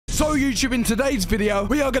So YouTube, in today's video,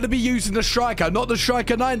 we are going to be using the Striker, not the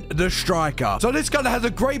Striker 9, the Striker. So this gun has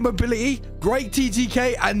a great mobility, great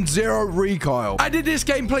TTK, and 0 recoil. And in this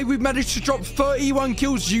gameplay, we've managed to drop 31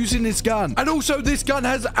 kills using this gun. And also, this gun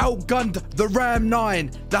has outgunned the Ram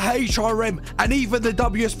 9, the HRM, and even the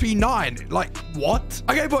WSP 9. Like, what?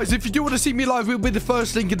 Okay, boys, if you do want to see me live, we'll be the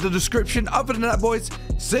first link in the description. Other than that, boys,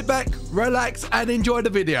 sit back, relax, and enjoy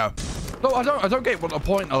the video. No, I don't get what the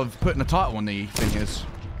point of putting a title on the thing is.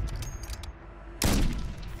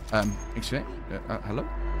 Excuse me. Hello?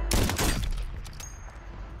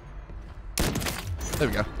 There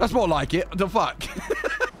we go. That's more like it. The fuck?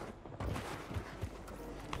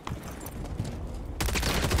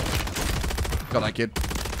 Got that kid.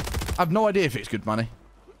 I have no idea if it's good money.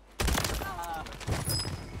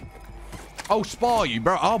 I'll spar you,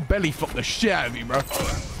 bro. I'll belly flop the shit out of you, bro.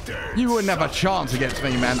 You wouldn't have a chance against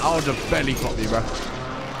me, man. I'll just belly flop you, bro.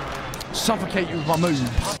 Suffocate you with my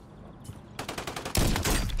move.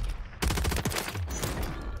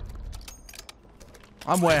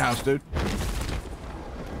 I'm warehouse, dude.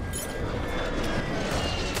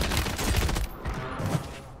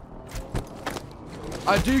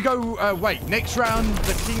 I do go, wait, next round,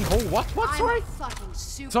 the King Hall. What? Sorry?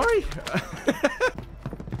 Sorry?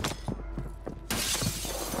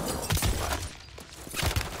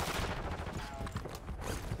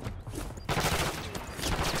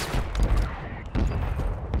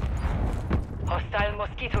 Hostile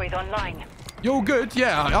mosquito is online. You're all good?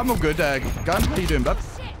 Yeah, I'm all good. Gun, how you doing, bud?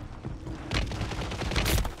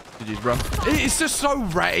 GG's, bro. It's just so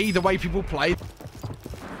ratty the way people play.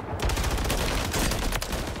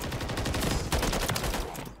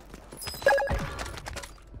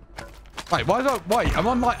 Wait, wait, I'm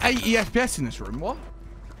on like 80 FPS in this room. What?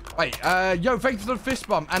 Wait, yo, thanks for the fist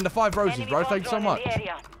bump and the 5 roses, bro. Thank you so much.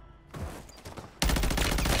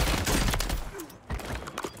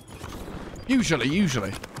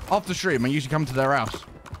 Usually. After stream, I usually come to their house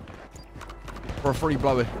for a free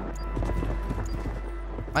blowy.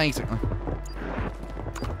 Basically.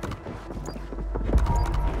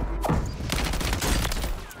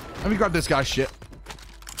 Let me grab this guy's shit.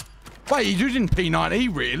 Wait, he's using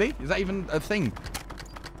P90? Really? Is that even a thing?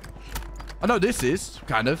 I know this is,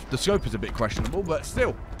 kind of. The scope is a bit questionable, but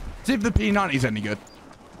still. See if the P90 is any good.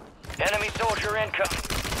 Enemy soldier income.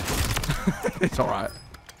 It's alright.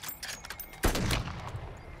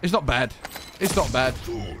 It's not bad. It's not bad.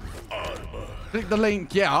 Click the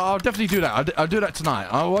link. Yeah, I'll definitely do that. I'll do that tonight.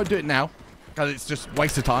 I won't do it now because it's just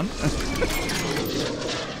waste of time.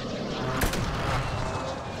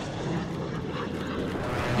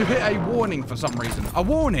 You hit a warning for some reason. A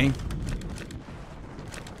warning?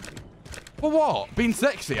 For what? Being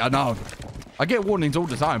sexy? I know. I get warnings all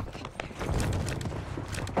the time.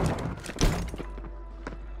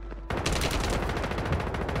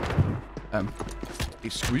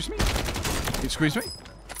 Excuse me? Excuse me?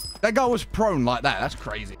 That guy was prone like that. That's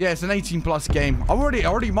crazy. Yeah, it's an 18+ game. I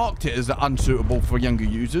already marked it as unsuitable for younger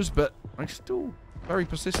users, but I'm still very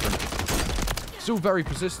persistent. Still very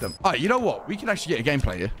persistent. All right, you know what? We can actually get a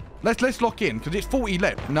gameplay here. Let's lock in because it's 40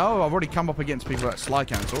 left. No, I've already come up against people that slide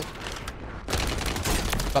cancel.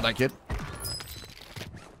 Got that kid.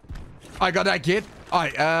 I got that kid. All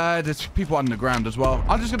right, there's people underground as well.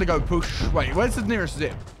 I'm just gonna go push. Wait, where's the nearest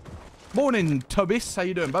zip? Morning, Tobis. How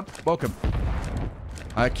you doing, bub? Welcome.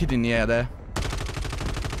 Kid in the air there.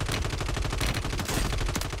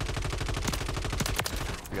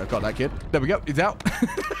 I got that kid. There we go. He's out.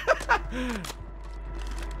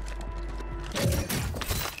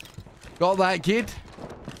 Got that kid.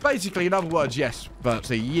 Basically, in other words, yes. But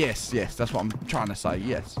say yes. That's what I'm trying to say.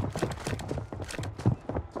 Yes.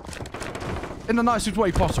 In the nicest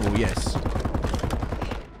way possible. Yes.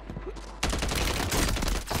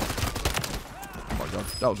 Oh my god,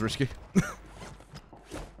 that was risky.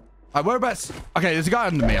 Alright, whereabouts? Okay, there's a guy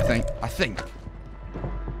under me, I think.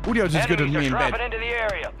 Audio's as good as me in bed. Into the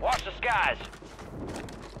area. Watch the skies.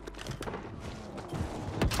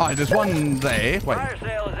 Alright, there's one there. Wait. Fire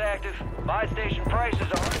sale is active. Buy station prices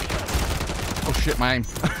are. Oh shit, my aim.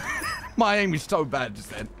 My aim is so bad just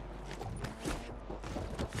then.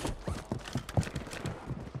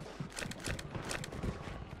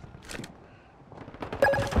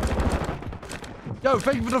 Yo,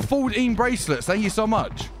 thank you for the 14 bracelets. Thank you so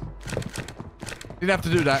much. You didn't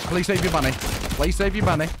have to do that. Please save your money. Please save your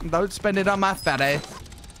money. Don't spend it on my fat ass.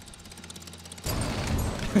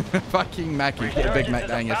 Fucking Mackie. Get a Big Mac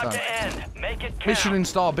down your son. Michelin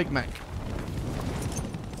star Big Mac.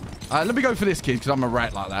 Let me go for this kid because I'm a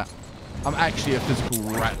rat like that. I'm actually a physical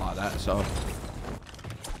rat like that, so.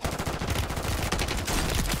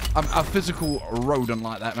 I'm a physical rodent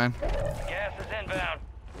like that, man. Gas is inbound.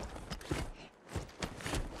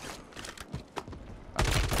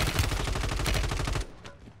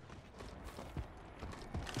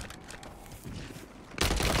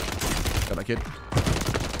 kid.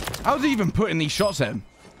 How's he even putting these shots in?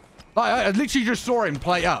 Like, I literally just saw him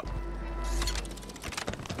play up.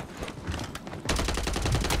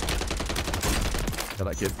 Get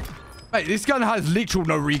that kid. Mate, this gun has literal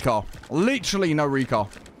no recoil. Literally no recoil.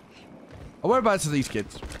 Whereabouts are these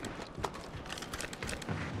kids?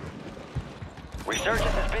 Resurgence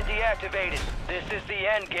has been deactivated. This is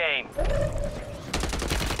the end game. 25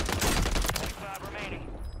 remaining.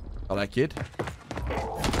 Got that kid.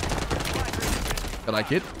 Got that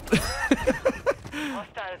kid.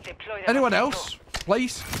 Anyone else,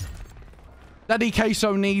 please? Daddy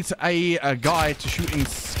Queso needs a guy to shoot in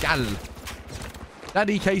Skull.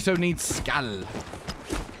 Daddy Queso needs Skull.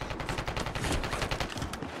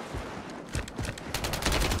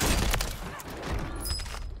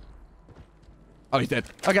 Oh, he's dead.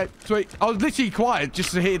 Okay, sweet. I was literally quiet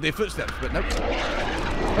just to hear their footsteps, but nope.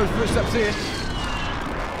 No footsteps here.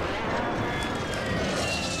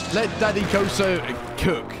 Let Daddy Queso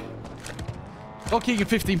cook. Got kicking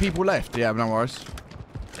 15 people left. Yeah, no worries.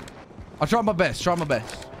 I'll try my best. Try my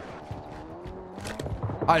best.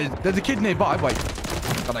 There's a kid nearby. Wait.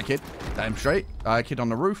 Got that kid. Damn straight. Kid on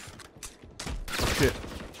the roof. Shit.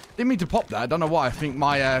 Didn't mean to pop that. I don't know why. I think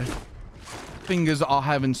my fingers are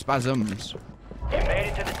having spasms. You made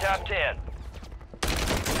it to the top 10.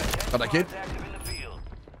 Got that kid.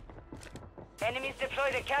 Enemies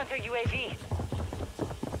deployed a counter UAV.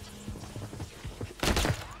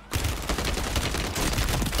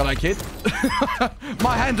 Got that kid.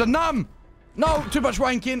 My hands are numb. No, too much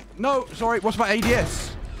wanking. No, sorry. What's my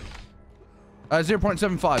ADS?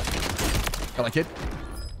 0.75. Got that kid.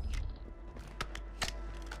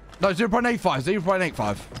 No, 0.85.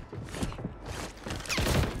 0.85.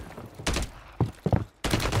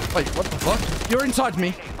 Wait, what the fuck? You're inside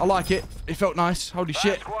me. I like it. It felt nice. Holy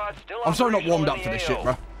shit. I'm so not warmed up for this shit,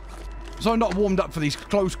 bro. I'm so not warmed up for these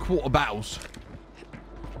close quarter battles.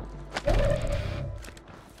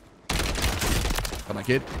 Got that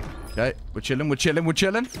kid. Okay, we're chilling, we're chilling, we're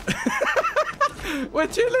chilling. We're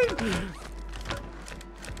chilling.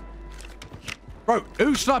 Bro,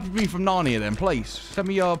 who sniped me from Narnia then, please? Send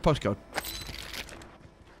me your postcode.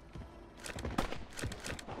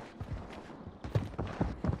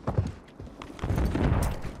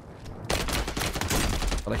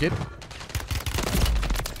 Got that kid.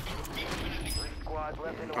 3 squads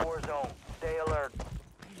left in the war zone. Stay alert.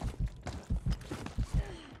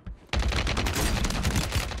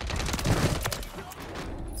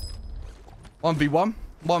 One v one.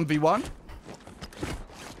 1v1.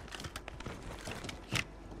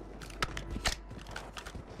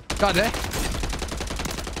 Got it.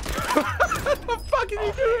 What the fuck are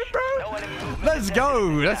you doing, bro? Let's go.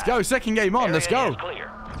 Let's go. Second game on. Let's go.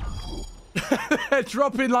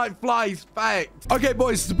 Dropping like flies back. Okay,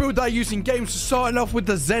 boys, it's the build that I use in games. Starting off with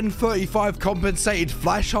the Zen 35 compensated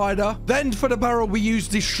flash hider. Then for the barrel, we use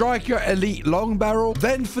the Striker Elite long barrel.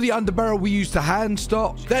 Then for the underbarrel, we use the hand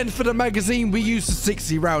stock. Then for the magazine, we use the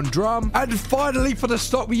 60 round drum. And finally for the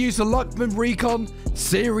stock, we use the Luckman Recon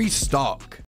series stock.